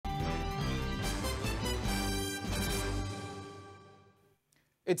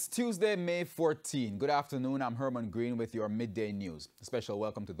It's Tuesday, May 14. Good afternoon. I'm Herman Green with your midday news. A special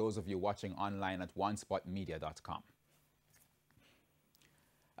welcome to those of you watching online at onespotmedia.com.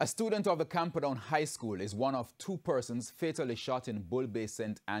 A student of the Camperdown High School is one of two persons fatally shot in Bull Bay,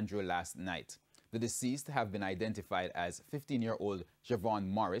 St. Andrew last night. The deceased have been identified as 15-year-old Javon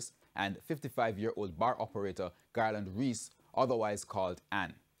Morris and 55-year-old bar operator Garland Reese, otherwise called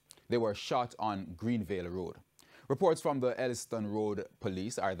Ann. They were shot on Greenvale Road. Reports from the Elliston Road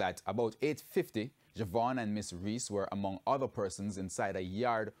Police are that about 8:50, Javon and Miss Reese were among other persons inside a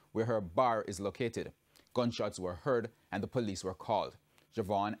yard where her bar is located. Gunshots were heard and the police were called.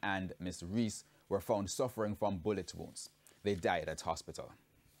 Javon and Miss Reese were found suffering from bullet wounds. They died at hospital.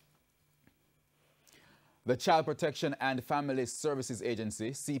 The Child Protection and Family Services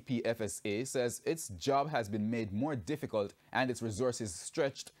Agency, CPFSA, says its job has been made more difficult and its resources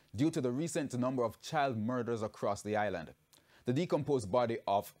stretched due to the recent number of child murders across the island. The decomposed body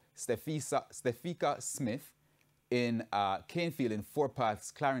of Stefika Smith in Canefield in Four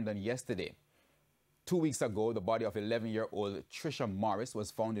Paths, Clarendon yesterday. 2 weeks ago, the body of 11-year-old Trisha Morris was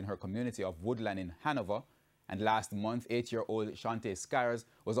found in her community of Woodland in Hanover. And last month, 8-year-old Shante Skyers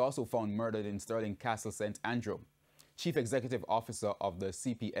was also found murdered in Stirling Castle, St. Andrew. Chief Executive Officer of the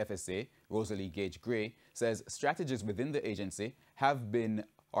CPFSA, Rosalie Gage-Gray, says strategies within the agency have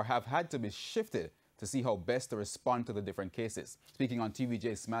had to be shifted to see how best to respond to the different cases. Speaking on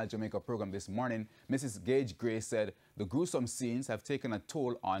TVJ's Smile Jamaica program this morning, Mrs. Gage-Gray said the gruesome scenes have taken a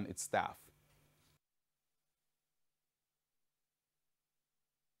toll on its staff.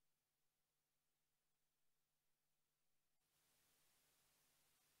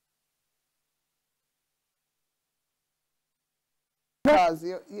 Because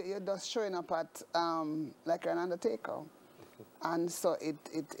you're just showing up at like an undertaker, and so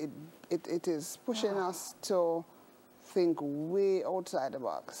it is pushing us to think way outside the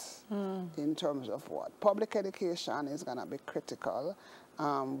box in terms of what public education is going to be critical.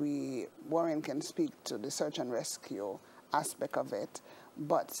 Warren can speak to the search and rescue aspect of it,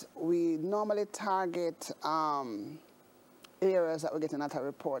 but we normally target areas that we're getting at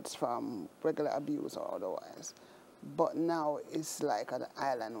reports from regular abuse or otherwise. But now it's like an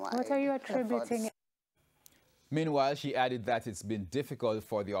island-wide. What are you attributing? Efforts. Meanwhile, she added that it's been difficult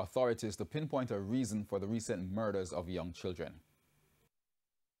for the authorities to pinpoint a reason for the recent murders of young children.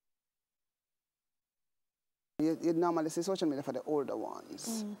 You normally see social media for the older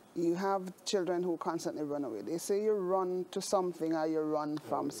ones. You have children who constantly run away. They say you run to something or you run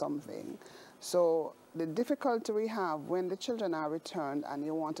from something. So the difficulty we have when the children are returned and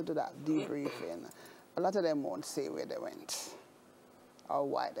you want to do that debriefing, a lot of them won't say where they went or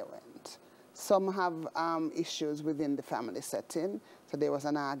why they went. Some have issues within the family setting. So there was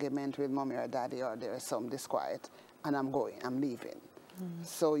an argument with mommy or daddy, or there is some disquiet, and I'm leaving.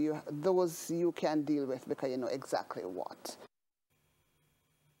 So those you can deal with because you know exactly what.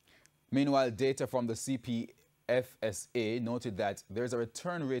 Meanwhile, data from the CPFSA noted that there's a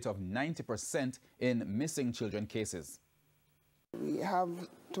return rate of 90% in missing children cases. We have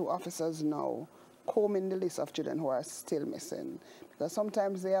 2 officers now combing the list of children who are still missing, because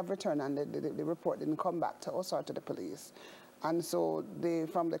sometimes they have returned and the report didn't come back to us or to the police. And so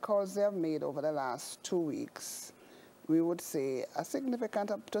from the calls they have made over the last 2 weeks, we would say a significant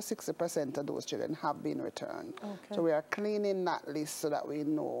up to 60% of those children have been returned. Okay. So we are cleaning that list so that we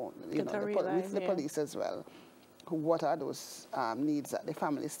know, with the police as well, what are those needs that the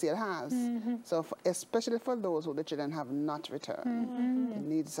family still has. So especially for those who the children have not returned, the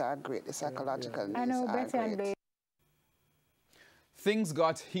needs are great, the psychological needs are great. Things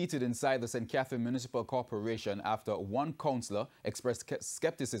got heated inside the St. Catherine Municipal Corporation after one councillor expressed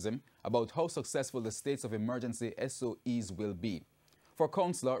skepticism about how successful the states of emergency SOEs will be. For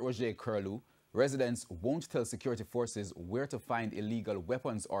Councillor Roger Curlew, residents won't tell security forces where to find illegal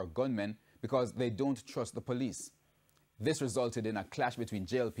weapons or gunmen because they don't trust the police. This resulted in a clash between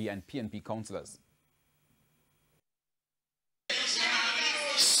JLP and PNP councillors.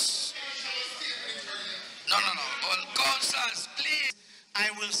 No. Well, councillors, please.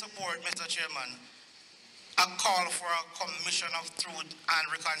 I will support, Mr. Chairman, a call for a commission of truth and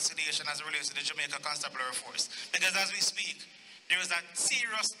reconciliation as it relates to the Jamaica Constabulary Force. Because as we speak, there is a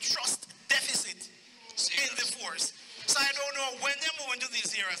serious trust deficit in the force. So I don't know when they move into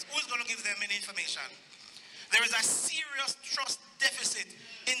these areas, who's going to give them any information? There is a serious trust deficit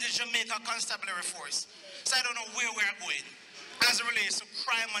in the Jamaica Constabulary Force. So I don't know where we are going as it relates to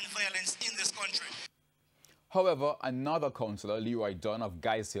crime and violence in this country. However, another councillor, Leroy Dunn of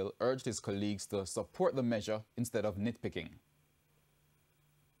Guys Hill, urged his colleagues to support the measure instead of nitpicking.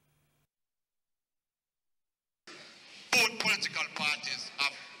 Both political parties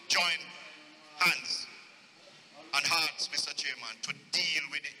have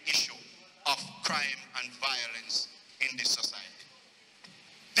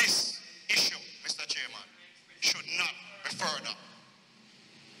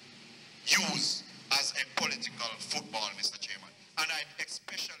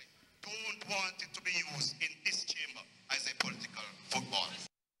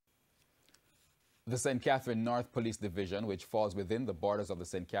The St. Catherine North Police Division, which falls within the borders of the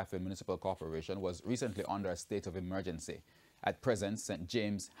St. Catherine Municipal Corporation, was recently under a state of emergency. At present, St.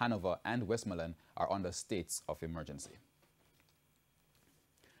 James, Hanover, and Westmoreland are under states of emergency.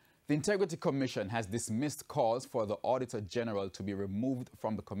 The Integrity Commission has dismissed calls for the Auditor General to be removed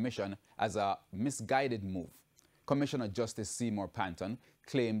from the Commission as a misguided move. Commissioner Justice Seymour Panton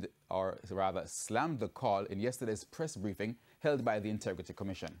claimed, or rather slammed the call in yesterday's press briefing held by the Integrity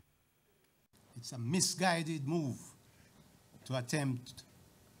Commission. It's a misguided move to attempt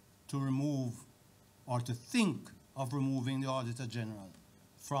to remove or to think of removing the Auditor General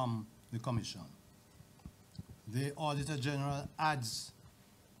from the Commission. The Auditor General adds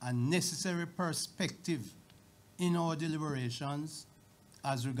a necessary perspective in our deliberations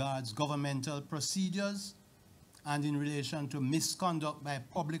as regards governmental procedures and in relation to misconduct by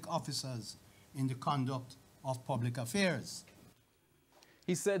public officers in the conduct of public affairs.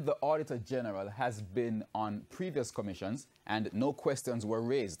 He said the Auditor General has been on previous commissions and no questions were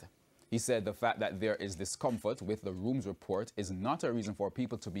raised. He said the fact that there is discomfort with the Rooms report is not a reason for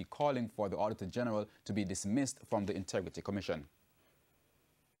people to be calling for the Auditor General to be dismissed from the Integrity Commission.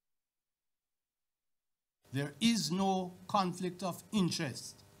 There is no conflict of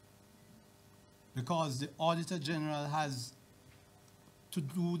interest because the Auditor General has to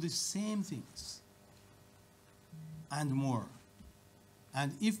do the same things and more.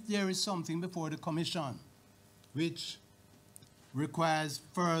 And if there is something before the Commission which requires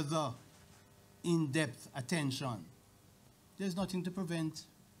further in-depth attention, there's nothing to prevent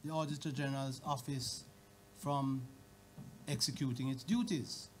the Auditor General's office from executing its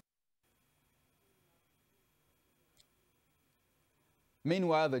duties.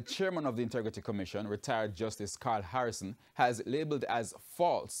 Meanwhile, the chairman of the Integrity Commission, retired Justice Carl Harrison, has labeled as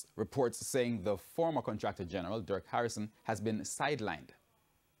false reports saying the former Contractor General, Dirk Harrison, has been sidelined.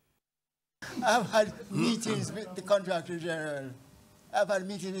 I've had meetings with the Contractor General. I've had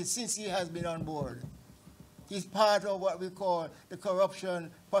meetings since he has been on board. He's part of what we call the Corruption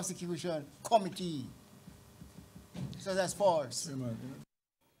Prosecution Committee. So that's false.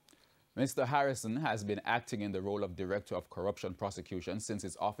 Mr. Harrison has been acting in the role of Director of Corruption Prosecution since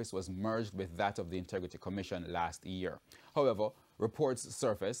his office was merged with that of the Integrity Commission last year. However, reports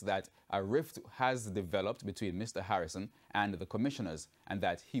surfaced that a rift has developed between Mr. Harrison and the commissioners and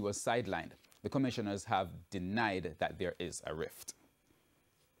that he was sidelined. The commissioners have denied that there is a rift.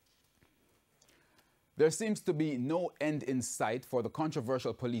 There seems to be no end in sight for the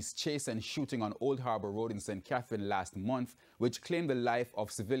controversial police chase and shooting on Old Harbour Road in St. Catherine last month, which claimed the life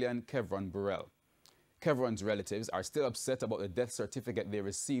of civilian Kevron Burrell. Kevron's relatives are still upset about the death certificate they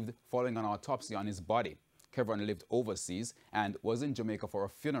received following an autopsy on his body. Kevron lived overseas and was in Jamaica for a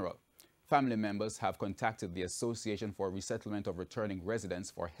funeral. Family members have contacted the Association for Resettlement of Returning Residents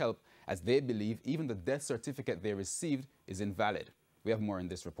for help as they believe even the death certificate they received is invalid. We have more in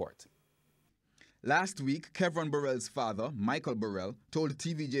this report. Last week, Kevron Burrell's father, Michael Burrell, told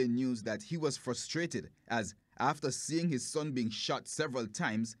TVJ News that he was frustrated as, after seeing his son being shot several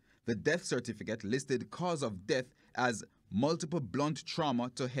times, the death certificate listed cause of death as multiple blunt trauma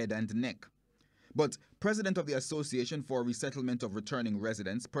to head and neck. But President of the Association for Resettlement of Returning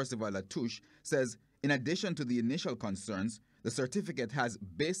Residents, Percival Latouche, says in addition to the initial concerns, the certificate has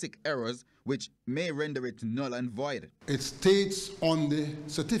basic errors which may render it null and void. It states on the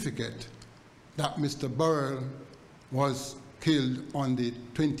certificate that Mr. Burrell was killed on the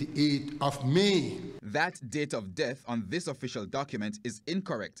 28th of May. That date of death on this official document is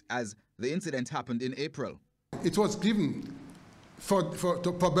incorrect as the incident happened in April. It was given for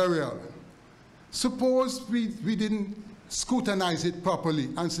burial. Suppose we didn't scrutinize it properly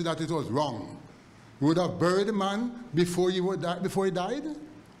and see that it was wrong. We would have buried the man before he died?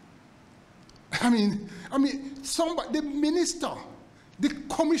 I mean, somebody, the minister, the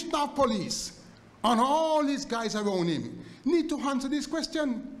commissioner of police, and all these guys around him need to answer this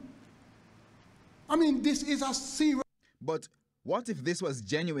question. I mean, this is a serious... But what if this was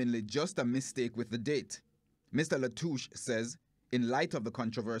genuinely just a mistake with the date? Mr. Latouche says, in light of the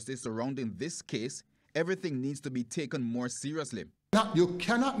controversy surrounding this case, everything needs to be taken more seriously. You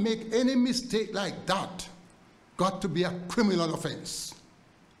cannot make any mistake like that. Got to be a criminal offense.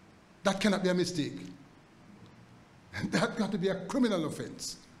 That cannot be a mistake. That got to be a criminal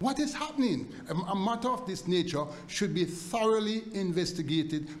offense. What is happening? A matter of this nature should be thoroughly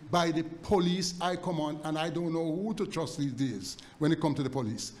investigated by the police I command, and I don't know who to trust these days when it comes to the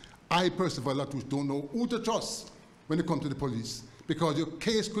police. I, Percival Latouche, don't know who to trust when it comes to the police, because your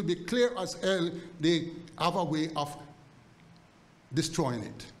case could be clear as hell. They have a way of destroying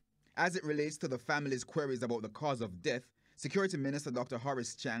it. As it relates to the family's queries about the cause of death, Security Minister Dr.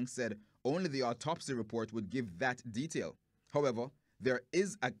 Horace Chang said only the autopsy report would give that detail. However, there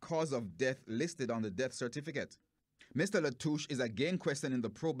is a cause of death listed on the death certificate. Mr. Latouche is again questioning the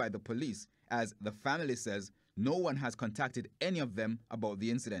probe by the police, as the family says no one has contacted any of them about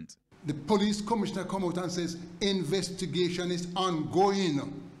the incident. The police commissioner come out and says investigation is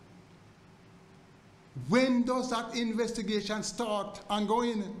ongoing. When does that investigation start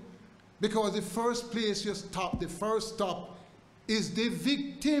ongoing? Because the first place you stop, the first stop, is the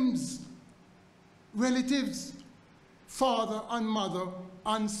victims' relatives, father and mother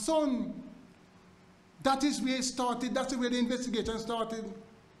and son. That is where it started. That's where the investigation started.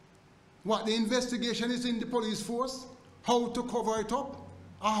 What, the investigation is in the police force? How to cover it up?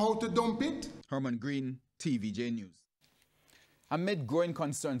 Or how to dump it? Herman Green, TVJ News. Amid growing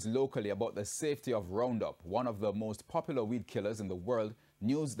concerns locally about the safety of Roundup, one of the most popular weed killers in the world,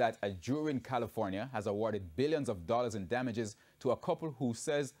 news that a jury in California has awarded billions of dollars in damages to a couple who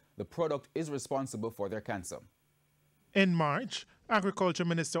says the product is responsible for their cancer. In March, Agriculture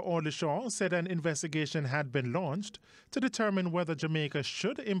Minister Audley Shaw said an investigation had been launched to determine whether Jamaica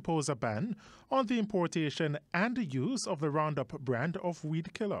should impose a ban on the importation and use of the Roundup brand of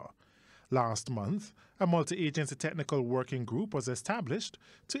weed killer. Last month, a multi-agency technical working group was established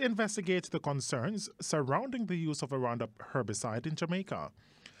to investigate the concerns surrounding the use of a Roundup herbicide in Jamaica.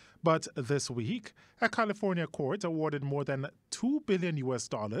 But this week, a California court awarded more than $2 billion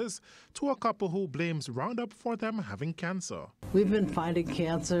to a couple who blames Roundup for them having cancer. We've been fighting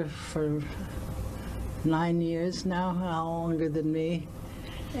cancer for 9 years now, longer than me,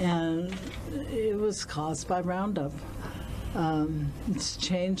 and it was caused by Roundup. It's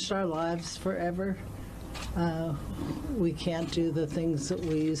changed our lives forever. We can't do the things that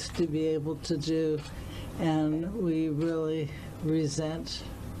we used to be able to do, and we really resent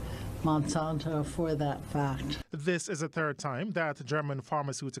Monsanto for that fact. This is the third time that German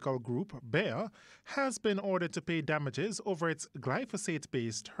pharmaceutical group Bayer has been ordered to pay damages over its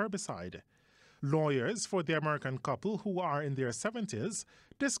glyphosate-based herbicide. Lawyers for the American couple, who are in their 70s,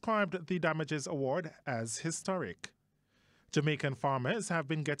 described the damages award as historic. Jamaican farmers have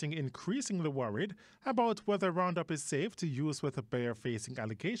been getting increasingly worried about whether Roundup is safe to use, with Bayer facing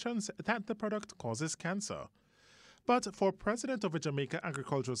allegations that the product causes cancer. But for president of the Jamaica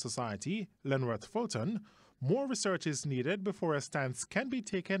Agricultural Society, Lenworth Fulton, more research is needed before a stance can be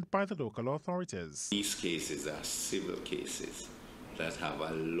taken by the local authorities. These cases are civil cases that have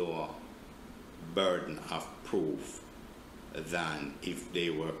a lower burden of proof than if they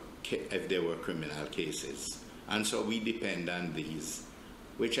were criminal cases. And so we depend on these,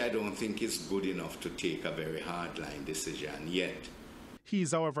 which I don't think is good enough to take a very hard-line decision yet. He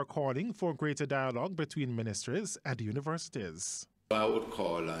is, however, calling for greater dialogue between ministries and universities. I would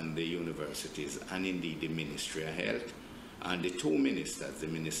call on the universities and indeed the Ministry of Health and the two ministers, the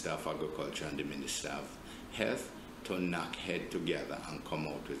Minister of Agriculture and the Minister of Health, to knock head together and come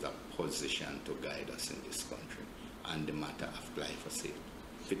out with a position to guide us in this country on the matter of glyphosate.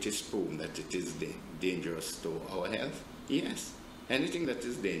 If it is proven that it is dangerous to our health, yes, anything that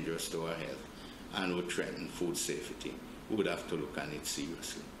is dangerous to our health and would threaten food safety, we would have to look at it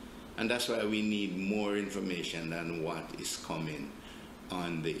seriously. And that's why we need more information than what is coming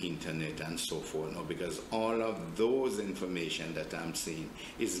on the internet and so forth now, because all of those information that I'm seeing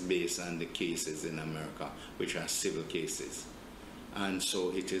is based on the cases in America, which are civil cases. And so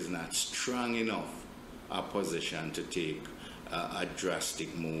it is not strong enough a position to take a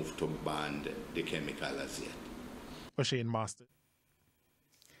drastic move to ban the chemical as yet. O'Shane Master.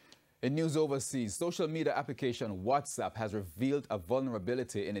 In news overseas, social media application WhatsApp has revealed a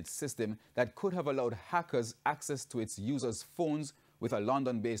vulnerability in its system that could have allowed hackers access to its users' phones, with a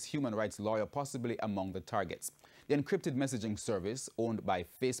London-based human rights lawyer possibly among the targets. The encrypted messaging service, owned by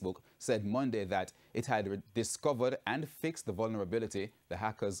Facebook, said Monday that it had discovered and fixed the vulnerability the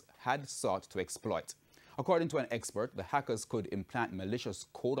hackers had sought to exploit. According to an expert, the hackers could implant malicious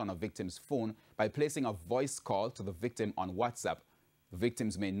code on a victim's phone by placing a voice call to the victim on WhatsApp. The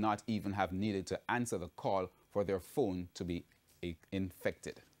victims may not even have needed to answer the call for their phone to be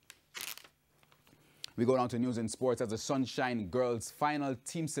infected. We go down to news and sports, as the Sunshine Girls' final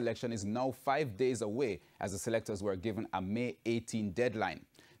team selection is now 5 days away, as the selectors were given a May 18 deadline.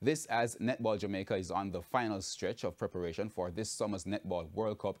 This as Netball Jamaica is on the final stretch of preparation for this summer's Netball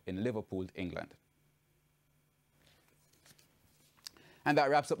World Cup in Liverpool, England. And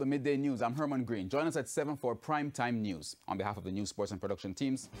that wraps up the Midday News. I'm Herman Green. Join us at 7 for Primetime News. On behalf of the News, Sports and Production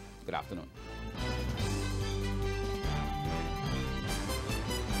teams, good afternoon.